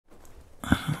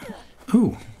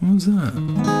Oh, what was that?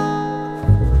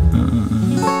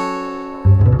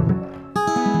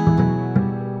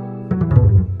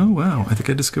 Oh wow, I think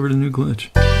I discovered a new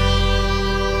glitch.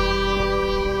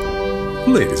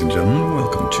 Ladies and gentlemen,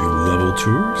 welcome to Level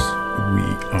Tours. We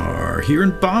are here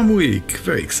in Bomb Week.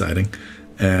 Very exciting.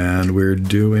 And we're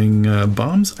doing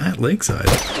bombs at Lakeside.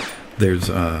 There's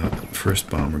first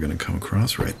bomb we're going to come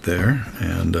across right there.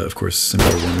 And of course,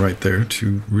 similar one right there.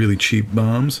 Two really cheap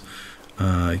bombs.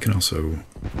 You can also,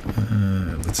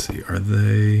 let's see, are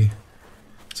they...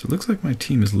 So it looks like my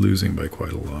team is losing by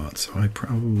quite a lot. So I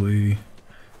probably...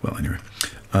 Well, anyway.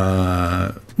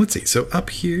 Let's see. So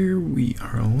up here we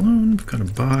are alone. We've got a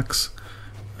box.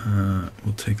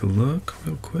 We'll take a look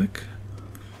real quick.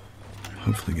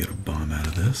 Hopefully get a bomb out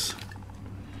of this.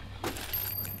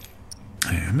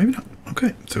 Yeah, maybe not.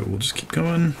 Okay, so we'll just keep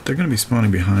going. They're going to be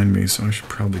spawning behind me, so I should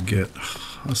probably get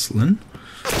hustling.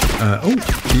 Oh,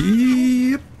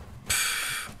 yep.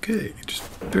 Okay, just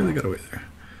barely got away there.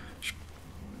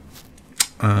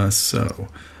 A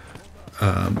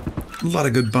lot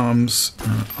of good bombs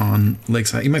on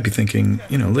Lakeside. You might be thinking,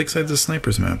 you know, Lakeside's a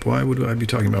sniper's map. Why would I be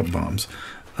talking about bombs?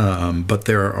 But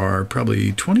there are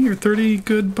probably 20 or 30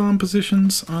 good bomb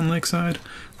positions on Lakeside.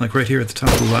 Like right here at the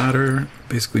top of the ladder,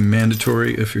 basically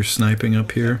mandatory if you're sniping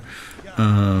up here.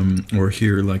 Or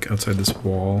here, like outside this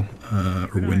wall, or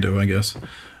window, I guess.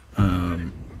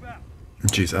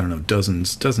 Geez, I don't know,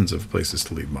 dozens of places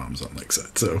to leave bombs on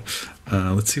Lakeside. So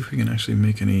let's see if we can actually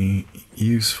make any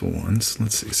useful ones.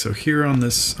 Let's see. So here on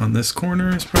this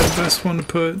corner is probably the best one to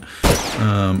put.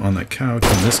 On that couch,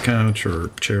 on this couch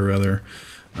or chair rather.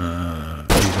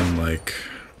 Even like,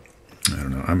 I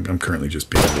don't know. I'm currently just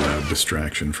being a loud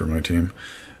distraction for my team.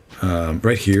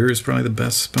 Right here is probably the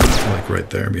best spot, like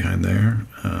right there, behind there.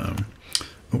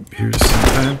 Oh, here's some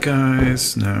bad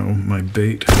guys. Now my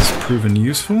bait has proven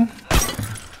useful.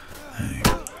 Hey.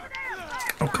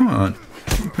 Oh, come on.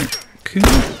 Come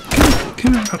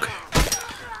on. Okay.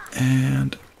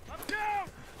 And...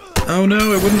 Oh, no,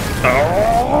 I wouldn't...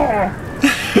 Oh!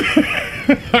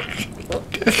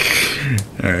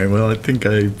 Alright, well, I think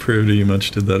I pretty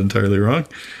much did that entirely wrong.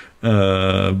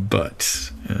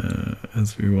 But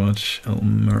as we watch El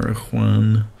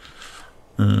Marijuan...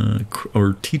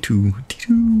 or T2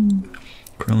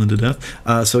 crawling to death.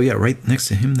 So yeah, right next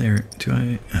to him there. Do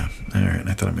I? Oh, all right,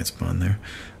 I thought I might spawn there.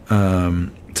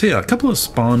 So yeah, a couple of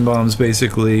spawn bombs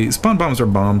basically. Spawn bombs are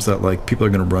bombs that like people are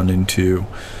gonna run into,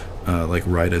 like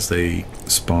right as they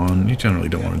spawn. You generally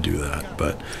don't want to do that,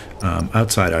 but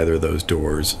outside either of those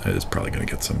doors is probably gonna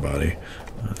get somebody.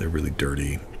 They're really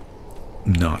dirty,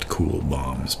 not cool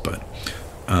bombs, but.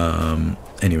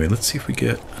 Anyway, let's see if we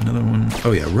get another one.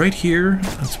 Oh yeah, right here.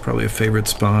 That's probably a favorite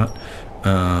spot.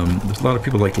 There's a lot of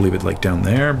people like to leave it like down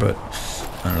there, but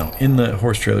I don't know. In the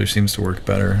horse trailer seems to work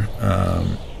better.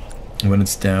 When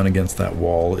it's down against that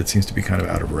wall, it seems to be kind of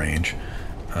out of range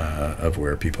of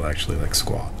where people actually like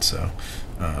squat. So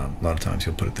a lot of times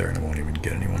you'll put it there and it won't even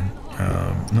get anyone.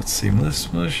 Let's see.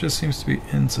 Militia seems to be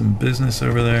in some business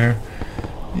over there.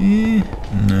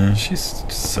 No, she's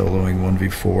soloing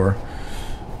 1v4.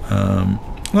 A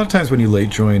lot of times when you late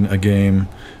join a game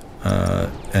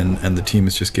and the team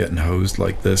is just getting hosed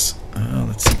like this,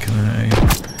 let's see, can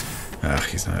I...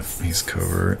 he's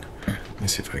covert. Let me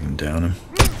see if I can down him.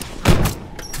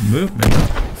 Move me.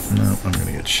 No, I'm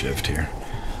gonna get shivved here.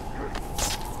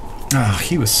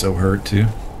 He was so hurt too.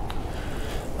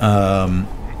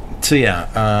 So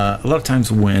yeah, a lot of times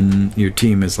when your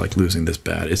team is like losing this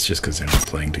bad, it's just because they're not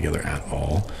playing together at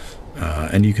all.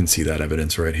 And you can see that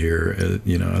evidence right here,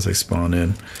 you know, as I spawn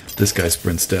in. This guy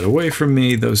sprints dead away from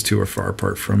me. Those two are far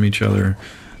apart from each other.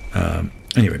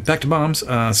 Anyway, back to bombs.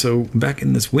 So back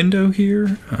in this window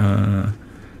here,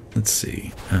 let's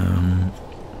see. On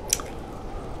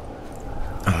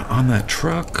that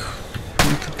truck,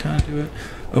 we could kind of do it.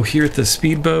 Oh, here at the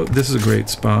speedboat, this is a great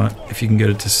spot. If you can get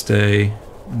it to stay.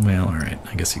 Well, all right,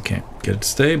 I guess you can't get it to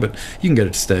stay, but you can get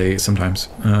it to stay sometimes.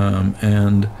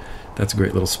 And... that's a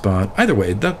great little spot. Either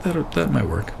way, that might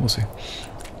work. We'll see.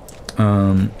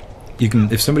 You can,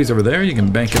 if somebody's over there, you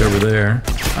can bank it over there.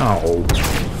 Ow.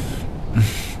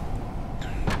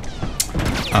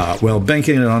 Well,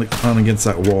 banking it on against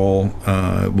that wall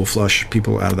will flush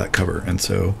people out of that cover, and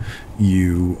so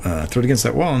you throw it against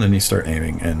that wall, and then you start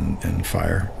aiming and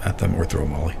fire at them, or throw a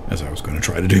molly, as I was going to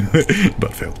try to do,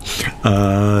 but failed.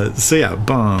 So yeah,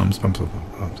 bombs.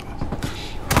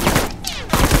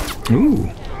 Ooh.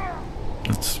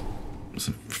 That's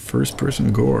some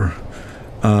first-person gore.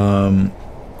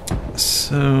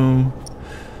 So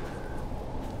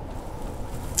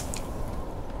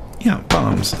yeah,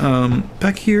 bombs.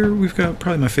 Back here we've got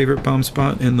probably my favorite bomb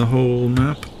spot in the whole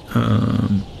map.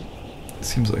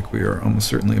 Seems like we are almost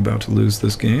certainly about to lose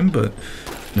this game, but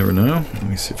never know. Let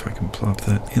me see if I can plop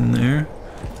that in there.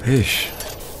 Ish.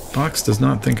 Box does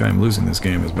not think I'm losing this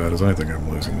game as bad as I think I'm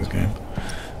losing this game.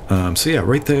 So yeah,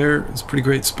 right there is a pretty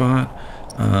great spot.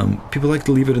 People like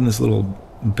to leave it in this little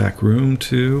back room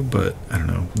too, but I don't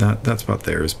know. That spot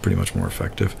there is pretty much more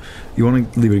effective. You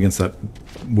want to leave it against that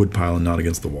wood pile and not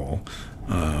against the wall.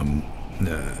 I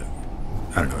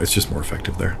don't know. It's just more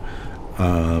effective there.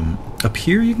 Up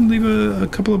here, you can leave a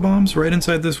couple of bombs right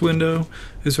inside this window.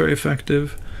 Is very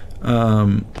effective.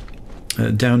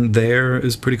 Down there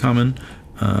is pretty common,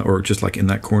 or just like in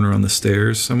that corner on the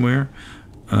stairs somewhere.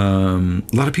 A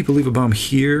lot of people leave a bomb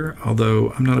here,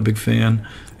 although I'm not a big fan.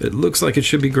 It looks like it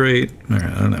should be great. All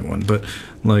right, I don't have one, but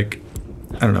like,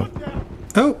 I don't know.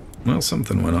 Oh, well,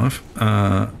 something went off.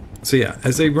 So yeah,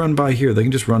 as they run by here, they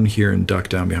can just run here and duck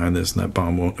down behind this, and that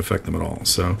bomb won't affect them at all.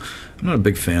 So I'm not a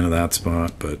big fan of that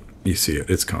spot, but you see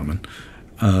it. It's common.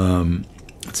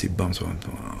 Let's see, bombs.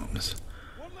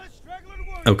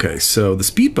 Okay, so the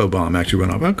speedboat bomb actually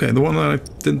went off. Okay, the one that I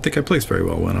didn't think I placed very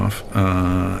well went off.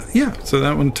 Yeah, so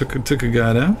that one took a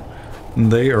guy down. And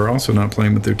they are also not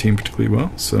playing with their team particularly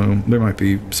well, so there might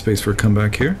be space for a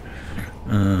comeback here.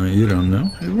 You don't know.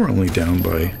 We're only down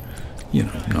by, you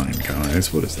know, 9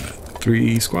 guys. What is that?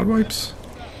 3 squad wipes?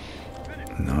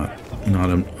 Not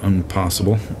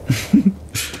impossible.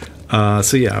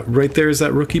 So yeah, right there is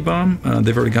that rookie bomb.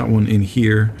 They've already got one in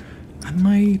here. I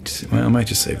might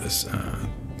just save this.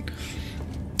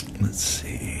 Let's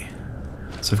see.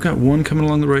 So I've got one coming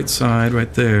along the right side,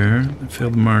 right there. I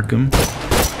failed to mark him.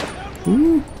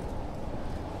 Ooh.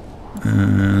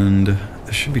 And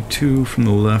there should be 2 from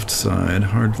the left side,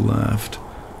 hard left.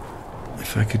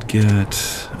 If I could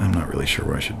get... I'm not really sure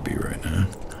where I should be right now.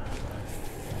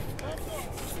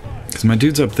 Because my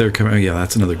dude's up there coming... Oh, yeah,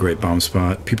 that's another great bomb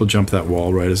spot. People jump that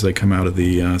wall right as they come out of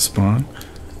the spawn.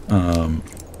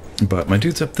 But my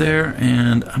dude's up there,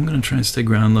 and I'm going to try and stay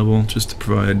ground level just to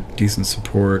provide decent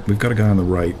support. We've got a guy on the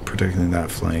right protecting that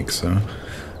flank, so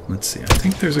let's see. I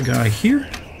think there's a guy here.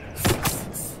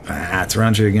 Ah, it's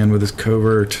Ranjay again with his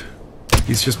covert.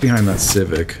 He's just behind that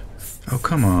Civic. Oh,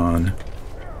 come on.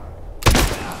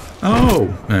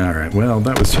 Oh! Alright, well,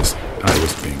 that was just... I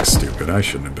was being stupid. I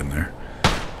shouldn't have been there.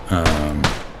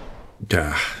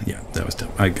 Yeah, that was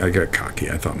dumb. I got cocky.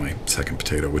 I thought my second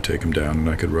potato would take him down and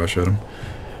I could rush at him.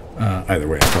 Either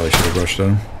way, I probably should have rushed at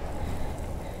him.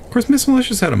 Of course, Miss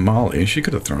Malicious had a molly. She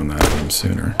could have thrown that at him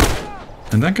sooner.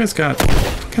 And that guy's got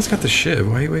the shiv.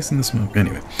 Why are you wasting the smoke?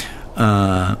 Anyway,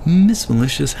 Miss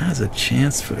Malicious has a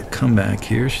chance for a comeback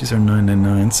here. She's our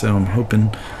 999, so I'm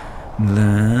hoping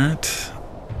that...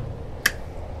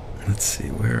 Let's see,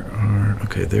 where are...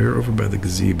 Okay, they're over by the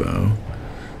gazebo.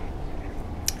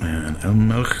 And El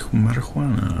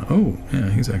Marijuana. Oh, yeah,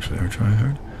 he's actually our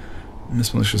tryhard.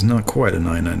 Miss Malicia's not quite a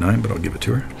 999, but I'll give it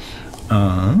to her.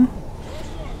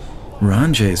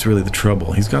 Ranjay is really the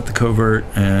trouble. He's got the covert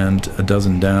and a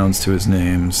dozen downs to his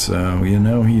name, so you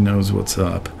know he knows what's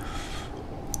up.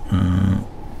 Yeah,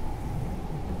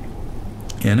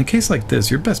 in a case like this,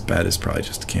 your best bet is probably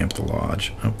just to camp the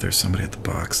lodge. Oh, there's somebody at the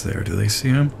box there. Do they see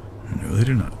him? No, they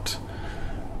do not.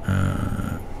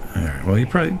 Alright, well,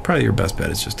 probably your best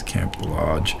bet is just to camp the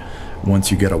lodge.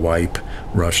 Once you get a wipe,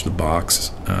 rush the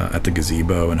box at the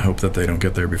gazebo and hope that they don't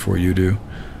get there before you do.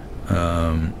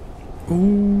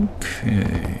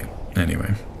 Okay.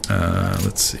 Anyway,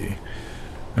 let's see.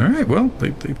 Alright, well,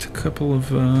 they took a couple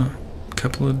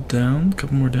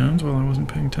more downs while I wasn't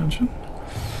paying attention.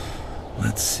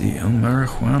 Let's see, El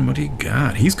Marijuana, what do you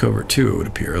got? He's covert too, it would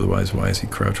appear, otherwise why is he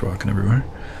crouch walking everywhere?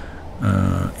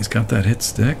 He's got that hit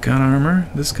stick, got armor.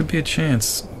 This could be a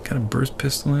chance. Got a burst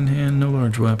pistol in hand, no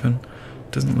large weapon.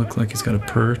 Doesn't look like he's got a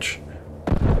perch.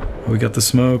 Oh, we got the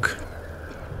smoke.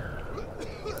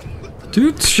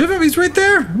 Dude, shiv him, he's right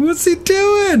there! What's he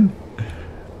doing?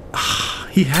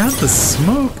 He had the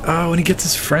smoke. Oh, and he gets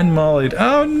his friend mollied.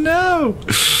 Oh no!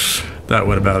 That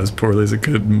went about as poorly as it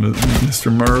could,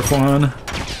 Mr. Marijuana.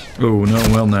 Oh no,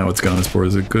 well now it's gone as poor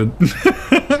as it could.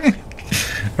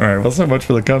 Alright, well, so much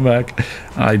for the comeback.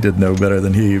 I did know better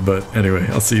than he, but anyway,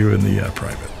 I'll see you in the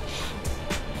private.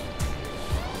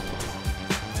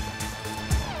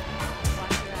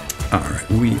 Alright,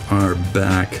 we are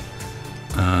back.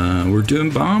 We're doing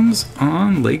bombs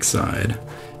on Lakeside.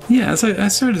 Yeah, as I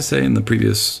started to say in the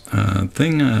previous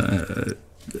thing,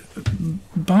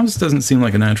 bombs doesn't seem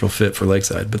like a natural fit for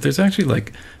Lakeside, but there's actually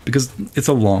like, because it's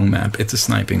a long map, it's a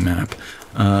sniping map,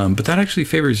 but that actually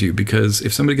favors you because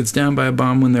if somebody gets down by a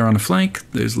bomb when they're on a flank,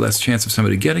 there's less chance of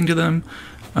somebody getting to them.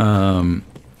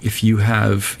 if you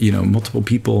have, you know, multiple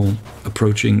people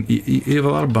approaching, you have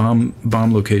a lot of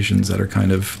bomb locations that are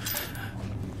kind of,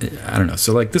 I don't know.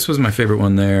 So like this was my favorite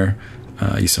one there.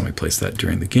 You saw me place that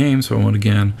during the game, so I won't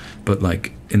again. But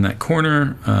like in that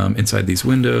corner, inside these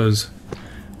windows,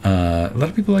 a lot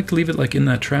of people like to leave it like in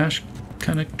that trash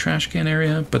can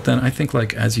area. But then I think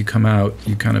like as you come out,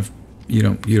 you kind of you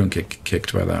don't get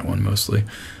kicked by that one mostly.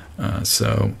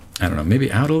 So I don't know,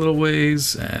 maybe out a little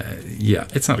ways. Yeah,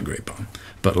 it's not a great bomb,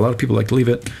 but a lot of people like to leave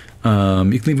it.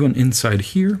 You can leave one inside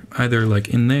here, either like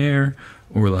in there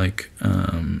or like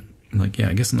yeah,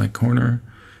 I guess in that corner.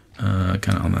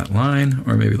 Kind of on that line,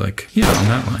 or maybe like, yeah, on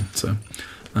that line. So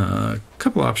a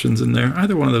couple options in there.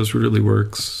 Either one of those really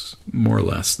works, more or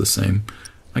less the same.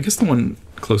 I guess the one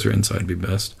closer inside would be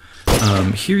best.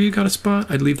 Here you got a spot.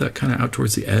 I'd leave that kind of out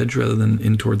towards the edge rather than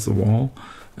in towards the wall.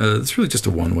 It's really just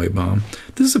a one-way bomb.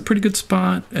 This is a pretty good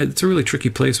spot. It's a really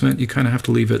tricky placement. You kind of have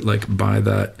to leave it like by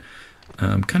that,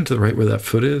 kind of to the right where that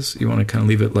foot is. You want to kind of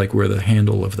leave it like where the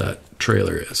handle of that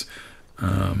trailer is.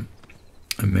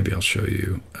 And maybe I'll show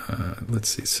you, let's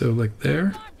see, so like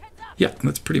there, yeah,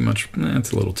 that's pretty much,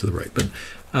 it's a little to the right, but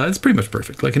it's pretty much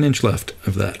perfect. Like an inch left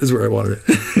of that is where I wanted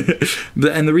it.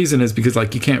 And the reason is because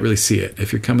like you can't really see it.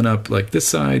 If you're coming up like this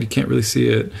side, you can't really see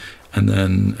it. And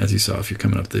then as you saw, if you're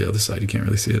coming up the other side, you can't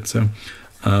really see it. So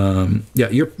yeah,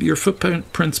 your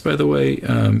footprints, by the way,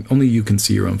 only you can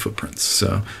see your own footprints.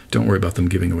 So don't worry about them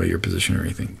giving away your position or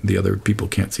anything. The other people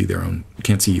can't see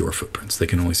your footprints. They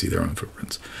can only see their own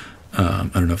footprints. I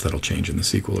don't know if that'll change in the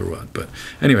sequel or what, but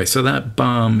anyway, so that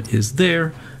bomb is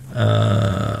there.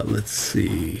 Let's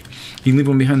see. You can leave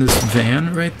one behind this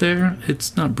van right there.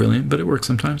 It's not brilliant, but it works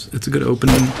sometimes. It's a good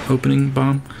opening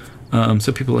bomb.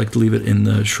 So people like to leave it in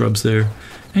the shrubs there.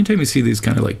 Anytime you see these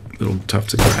kind of like little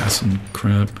tufts of grass and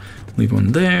crap, leave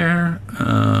one there.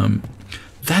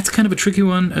 That's kind of a tricky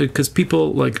one because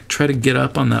people like try to get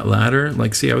up on that ladder.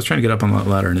 Like, see, I was trying to get up on that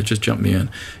ladder and it just jumped me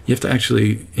in. You have to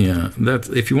actually, yeah, that's,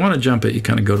 if you want to jump it, you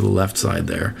kind of go to the left side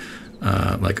there,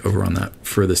 like over on that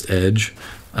furthest edge.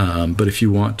 But if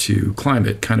you want to climb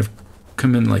it, kind of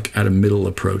come in like at a middle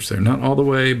approach there. Not all the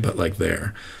way, but like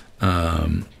there.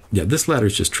 Yeah, this ladder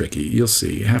is just tricky. You'll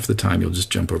see. Half the time you'll just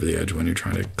jump over the edge when you're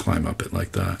trying to climb up it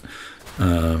like that.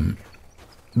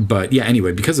 But yeah,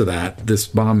 anyway, because of that, this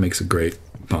bomb makes a great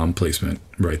bomb placement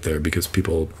right there because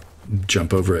people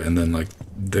jump over it and then like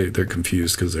they're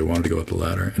confused because they wanted to go up the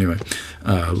ladder. Anyway,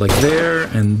 like there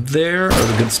and there are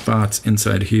the good spots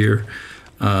inside here.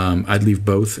 I'd leave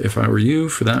both if I were you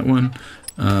for that one.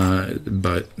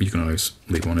 But you can always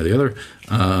leave one or the other.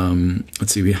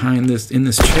 Let's see, behind this, in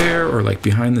this chair, or like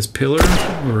behind this pillar,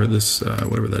 or this,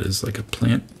 whatever that is, like a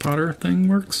plant potter thing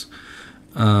works.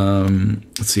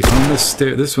 Let's see, on this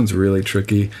stair, this one's really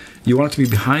tricky. You want it to be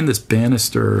behind this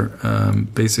banister,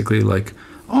 basically like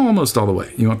almost all the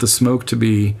way. You want the smoke to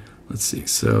be, let's see,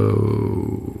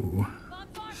 so,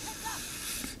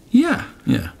 yeah,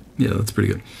 that's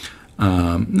pretty good.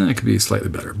 It could be slightly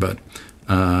better, but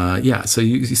yeah, so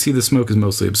you see the smoke is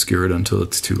mostly obscured until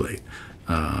it's too late.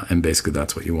 And basically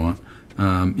that's what you want.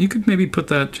 You could maybe put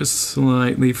that just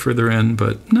slightly further in,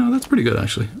 but no, that's pretty good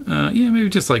actually. Yeah, maybe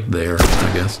just like there,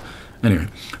 I guess. Anyway,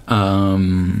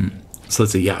 so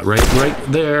let's see, yeah, right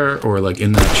there, or like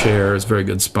in that chair is a very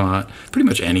good spot. Pretty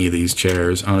much any of these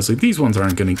chairs, honestly. These ones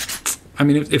aren't going to, I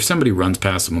mean, if somebody runs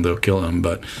past them, they'll kill them,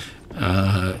 but,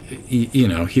 you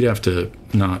know, he'd have to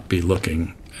not be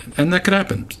looking. And that could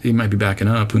happen. He might be backing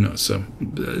up. Who knows? So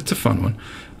it's a fun one.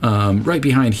 Right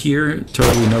behind here,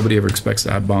 totally nobody ever expects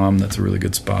that bomb. That's a really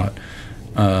good spot.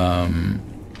 And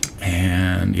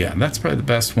yeah, that's probably the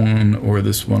best one, or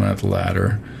this one at the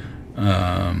ladder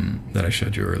that I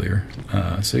showed you earlier.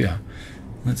 So yeah,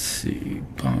 let's see.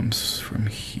 Bombs from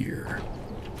here.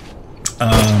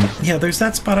 Yeah, there's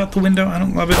that spot out the window. I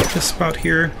don't love it. This spot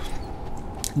here.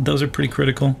 Those are pretty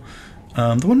critical.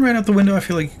 The one right out the window, I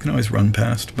feel like you can always run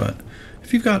past, but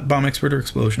if you've got Bomb Expert or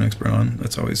Explosion Expert on,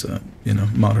 that's always a, you know,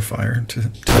 modifier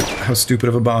to how stupid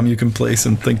of a bomb you can place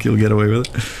and think you'll get away with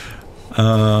it.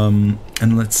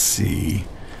 And let's see.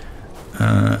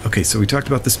 Okay, so we talked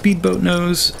about the speedboat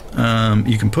nose.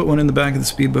 You can put one in the back of the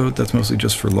speedboat. That's mostly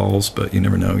just for lulls, but you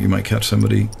never know. You might catch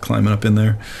somebody climbing up in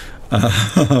there.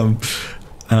 And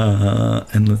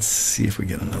let's see if we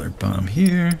get another bomb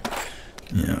here.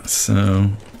 Yeah,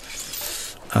 so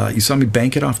you saw me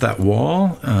bank it off that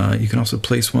wall. You can also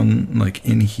place one like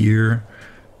in here.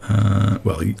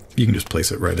 Well, you can just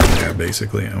place it right in there,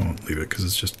 basically. I won't leave it because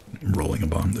it's just rolling a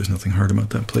bomb. There's nothing hard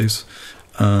about that place.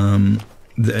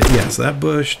 Yeah, so that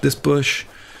bush, this bush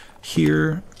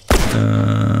here.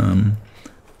 And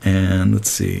let's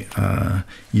see.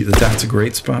 That's a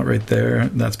great spot right there.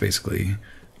 That's basically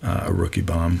a rookie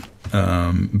bomb.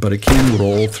 But it can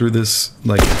roll through this,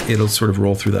 like it'll sort of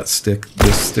roll through that stick,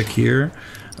 this stick here.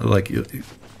 Like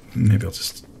maybe I'll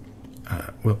just,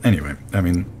 well, anyway, I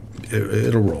mean,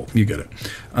 it'll roll. You get it.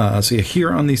 So yeah,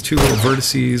 here on these two little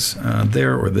vertices,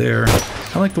 there or there.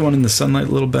 I like the one in the sunlight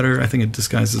a little better. I think it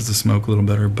disguises the smoke a little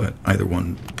better, but either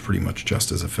one pretty much just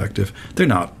as effective. They're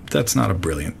not. That's not a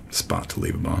brilliant spot to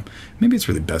leave a bomb. Maybe it's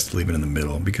really best to leave it in the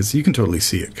middle because you can totally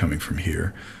see it coming from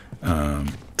here.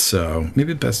 So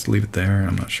maybe it's best to leave it there.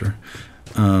 I'm not sure.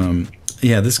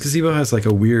 Yeah, this gazebo has like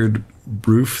a weird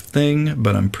roof thing,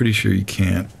 but I'm pretty sure you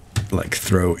can't like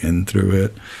throw in through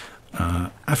it.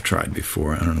 I've tried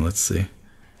before. I don't know. Let's see.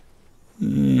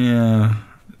 Yeah,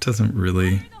 it doesn't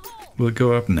really. Will it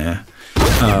go up? Nah.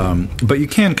 But you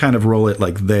can kind of roll it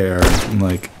like there, and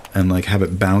like have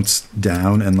it bounce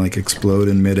down and like explode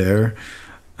in midair.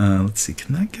 Let's see.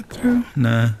 Can that get through?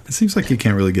 Nah. It seems like you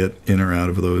can't really get in or out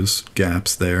of those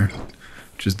gaps there,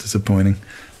 which is disappointing.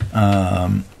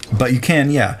 But you can,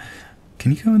 yeah.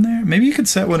 Can you go in there? Maybe you could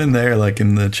set one in there, like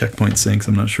in the checkpoint sinks.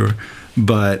 I'm not sure.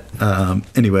 But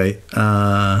anyway,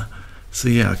 so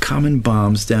yeah, common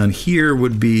bombs down here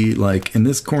would be like in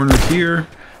this corner here,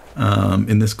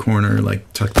 in this corner,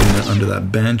 like tucked in under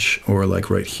that bench, or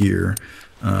like right here.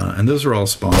 And those are all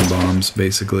spawn bombs,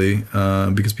 basically,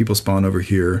 because people spawn over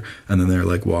here, and then they're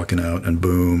like walking out, and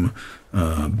boom,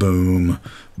 boom,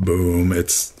 boom.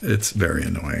 It's very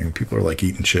annoying. People are like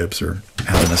eating chips or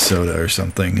having a soda or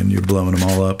something, and you're blowing them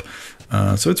all up.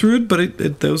 So it's rude,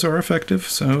 but those are effective.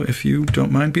 So if you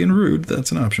don't mind being rude,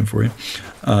 that's an option for you.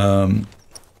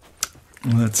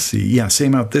 Let's see. Yeah,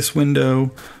 same out this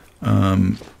window.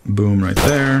 Boom right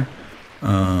there.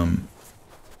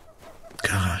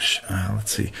 Gosh,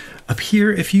 let's see. Up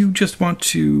here, if you just want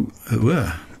to,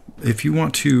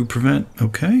 prevent,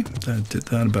 okay, that did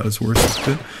that about as worse as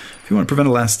good. If you want to prevent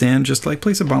a last stand, just like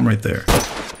place a bomb right there.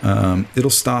 It'll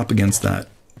stop against that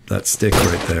stick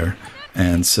right there.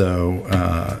 And so,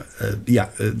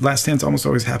 yeah, last stands almost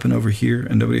always happen over here,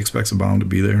 and nobody expects a bomb to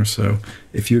be there. So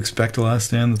if you expect a last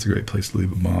stand, that's a great place to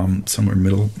leave a bomb somewhere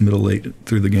middle late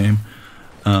through the game,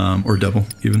 or double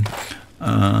even.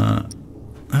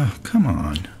 Oh, come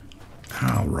on.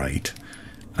 All right.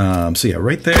 So yeah,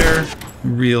 right there,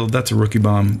 that's a rookie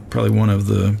bomb. Probably one of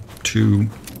the 2,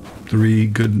 3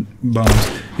 good bombs.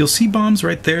 You'll see bombs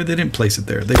right there. They didn't place it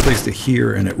there. They placed it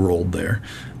here and it rolled there.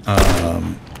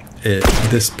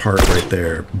 This part right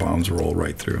there, bombs roll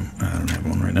right through. I don't have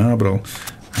one right now, but I'll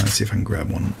see if I can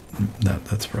grab one.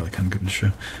 That's probably kind of good to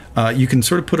show. You can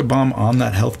sort of put a bomb on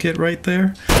that health kit right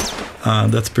there.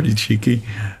 That's pretty cheeky.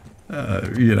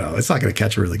 You know, it's not going to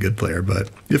catch a really good player, but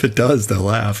if it does, they'll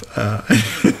laugh.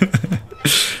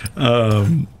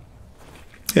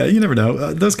 Yeah, you never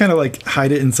know. Those kind of like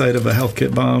hide it inside of a health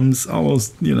kit bombs.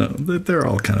 Almost, you know, they're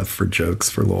all kind of for jokes,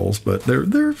 for lols, but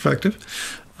they're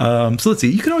effective. So let's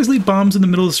see. You can always leave bombs in the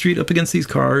middle of the street up against these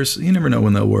cars. You never know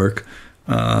when they'll work,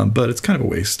 but it's kind of a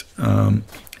waste.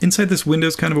 Inside this window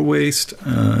is kind of a waste.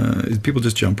 People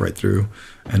just jump right through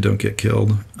and don't get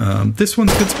killed. This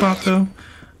one's a good spot though.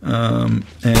 And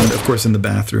of course in the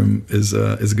bathroom is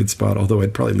a good spot, although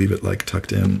I'd probably leave it like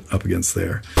tucked in up against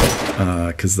there,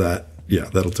 because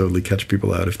that'll totally catch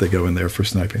people out if they go in there for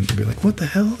sniping. They'll be like, what the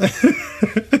hell?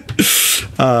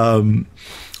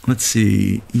 Let's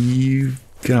see, you've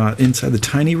got inside the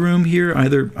tiny room here,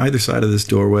 either side of this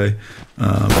doorway,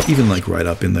 even like right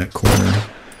up in that corner.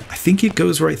 I think it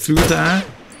goes right through that.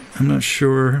 I'm not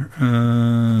sure,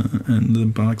 and the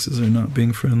boxes are not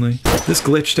being friendly. This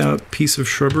glitched out piece of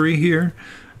shrubbery here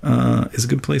is a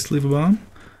good place to leave a bomb,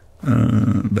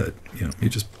 but you know, you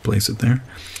just place it there.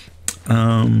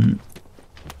 And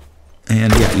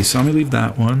yeah, you saw me leave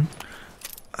that one.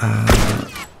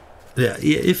 Yeah,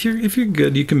 if you're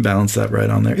good, you can balance that right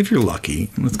on there. If you're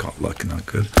lucky, let's call it luck, not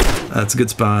good. That's a good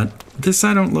spot. This,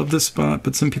 I don't love this spot,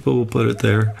 but some people will put it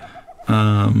there.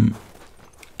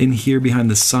 In here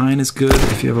behind the sign is good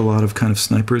if you have a lot of kind of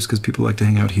snipers, because people like to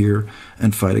hang out here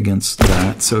and fight against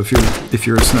that. So if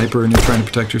you're a sniper and you're trying to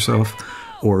protect yourself,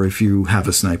 or if you have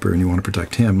a sniper and you want to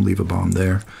protect him, leave a bomb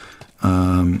there.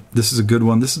 This is a good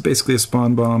one. This is basically a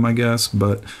spawn bomb, I guess,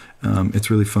 but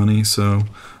it's really funny, so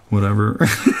whatever.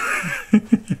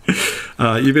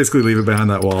 You basically leave it behind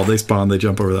that wall. They spawn, they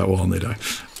jump over that wall, and they die.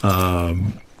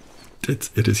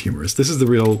 It is humorous. This is the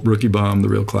real rookie bomb, the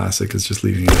real classic. Is just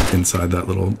leaving it inside that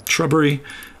little shrubbery.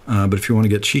 But if you want to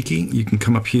get cheeky, you can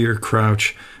come up here,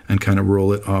 crouch, and kind of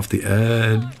roll it off the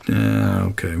edge.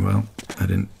 Okay, well, that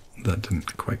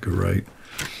didn't quite go right.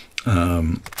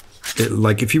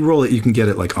 Like if you roll it, you can get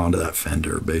it like onto that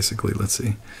fender, basically. Let's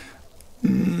see.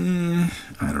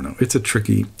 I don't know. It's a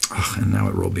tricky... Oh, and now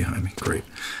it rolled behind me. Great.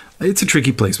 It's a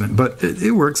tricky placement, but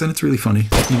it works, and it's really funny.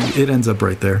 It ends up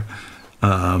right there.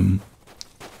 And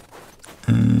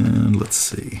let's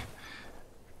see.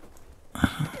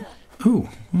 Oh,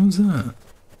 what was that?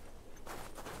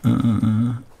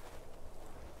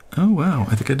 Oh, wow.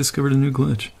 I think I discovered a new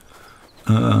glitch.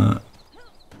 Yeah,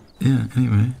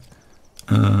 anyway.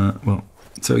 Well,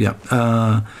 so yeah.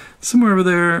 Somewhere over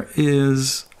there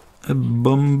is a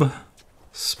bump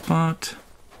spot.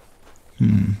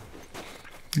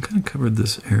 I kind of covered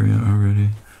this area already.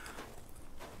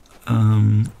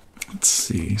 Let's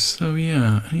see. So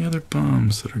yeah, any other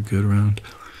bombs that are good around?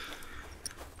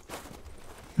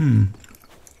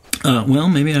 Well,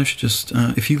 maybe I should just,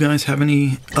 if you guys have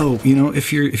any, oh, you know,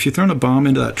 if you're throwing a bomb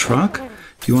into that truck,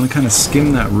 if you want to kind of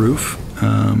skim that roof,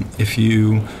 if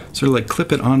you sort of like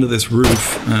clip it onto this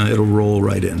roof, it'll roll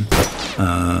right in.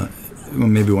 Well,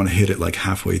 maybe you want to hit it like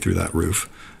halfway through that roof,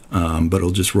 but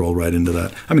it'll just roll right into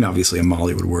that. I mean, obviously a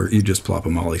molly would work. You just plop a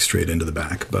molly straight into the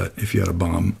back, but if you had a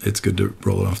bomb, it's good to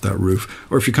roll it off that roof.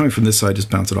 Or if you're coming from this side, just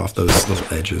bounce it off those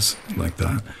little edges like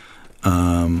that.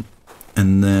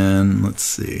 And then, let's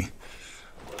see.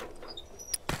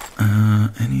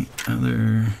 Any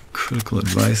other critical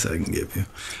advice I can give you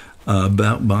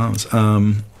about bombs?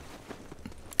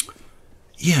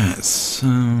 Yeah,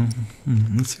 so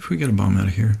let's see if we get a bomb out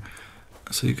of here.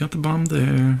 So you got the bomb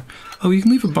there. Oh, you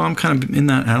can leave a bomb kind of in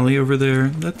that alley over there.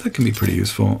 That can be pretty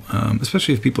useful,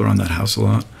 especially if people are on that house a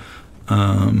lot,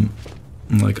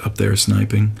 like up there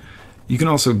sniping. You can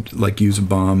also like use a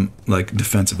bomb like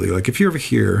defensively. Like if you're over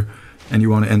here and you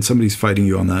want to, and somebody's fighting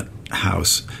you on that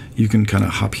house, you can kind of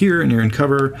hop here and you're in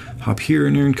cover, hop here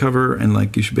and you're in cover, and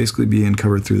like you should basically be in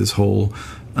cover through this whole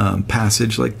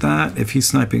passage like that. If he's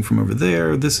sniping from over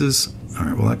there, this is all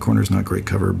right. Well, that corner's not great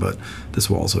cover, but this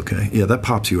wall's okay. Yeah, that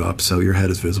pops you up, so your head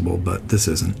is visible, but this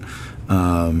isn't.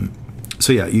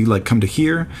 So yeah, you like come to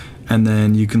here, and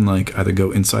then you can like either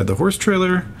go inside the horse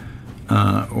trailer,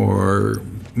 or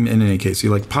in any case, you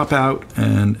like pop out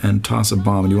and toss a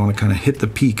bomb, and you want to kind of hit the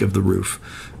peak of the roof.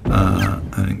 I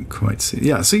didn't quite see.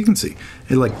 Yeah, so you can see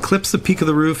it like clips the peak of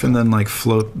the roof and then like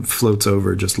floats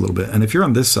over just a little bit. And if you're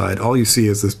on this side, all you see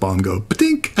is this bomb go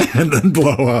ba-dink and then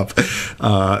blow up.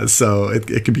 So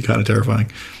it can be kind of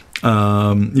terrifying.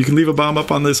 You can leave a bomb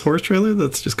up on this horse trailer.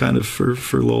 That's just kind of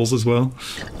for lulz as well.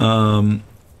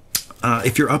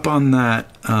 If you're up on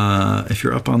that, if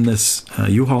you're up on this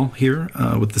U-Haul here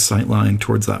with the sight line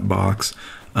towards that box,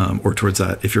 or towards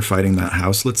that, if you're fighting that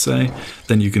house, let's say,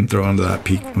 then you can throw onto that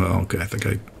peak. Well, okay, I think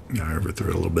I overthrew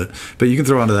it a little bit, but you can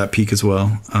throw onto that peak as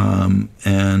well,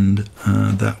 and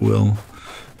that will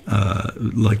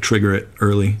like trigger it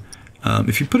early.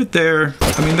 If you put it there,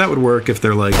 I mean, that would work if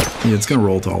they're like, you know, it's going to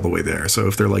roll to all the way there. So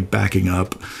if they're like backing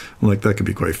up, like that could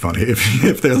be quite funny.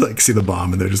 If they're like, see the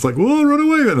bomb and they're just like, whoa, run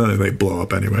away. And then they blow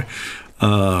up anyway.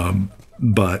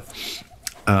 But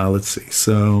let's see.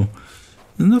 So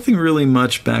nothing really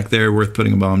much back there worth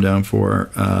putting a bomb down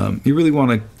for. You really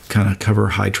want to kind of cover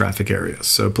high traffic areas.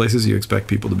 So places you expect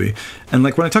people to be. And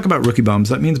like when I talk about rookie bombs,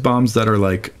 that means bombs that are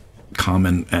like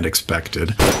common and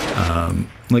expected.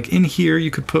 Like in here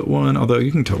you could put one, although you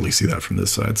can totally see that from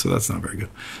this side, so that's not very good.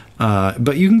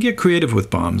 But you can get creative with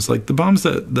bombs, like the bombs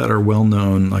that are well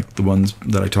known, like the ones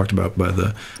that I talked about by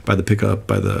the pickup,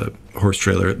 by the horse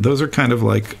trailer. Those are kind of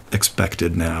like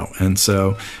expected now, and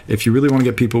so if you really want to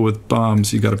get people with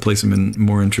bombs, you got to place them in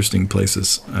more interesting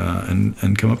places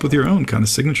and come up with your own kind of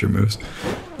signature moves.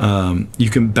 You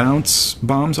can bounce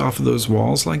bombs off of those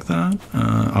walls like that,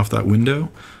 off that window.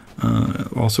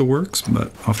 Also works,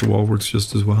 but off the wall works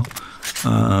just as well.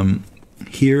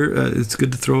 Here, it's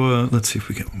good to throw a, let's see if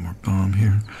we get one more bomb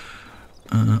here.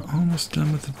 Almost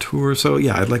done with the tour. So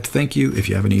yeah, I'd like to thank you. If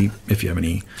you have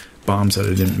any bombs that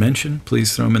I didn't mention,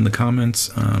 please throw them in the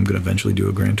comments. I'm going to eventually do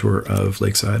a grand tour of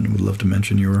Lakeside and would love to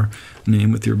mention your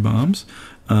name with your bombs.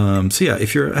 So yeah,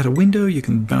 if you're at a window, you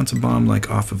can bounce a bomb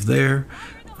like off of there,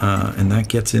 and that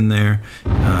gets in there.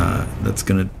 That's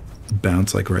going to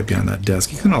bounce like right behind that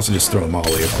desk. You can also just throw a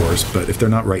molly, of course, but if they're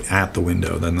not right at the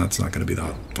window, then that's not going to be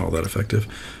all that effective.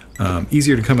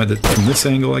 Easier to come at it from this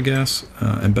angle, I guess,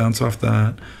 and bounce off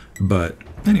that. But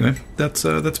anyway, that's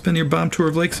been your bomb tour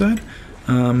of Lakeside.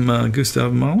 I'm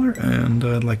Gustav Mahler, and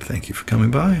I'd like to thank you for coming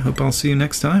by. Hope I'll see you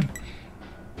next time.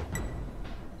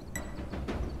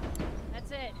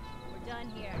 That's it. We're done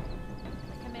here.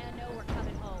 Let command know we're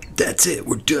coming home. That's it.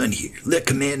 We're done here. Let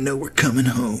command know we're coming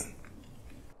home.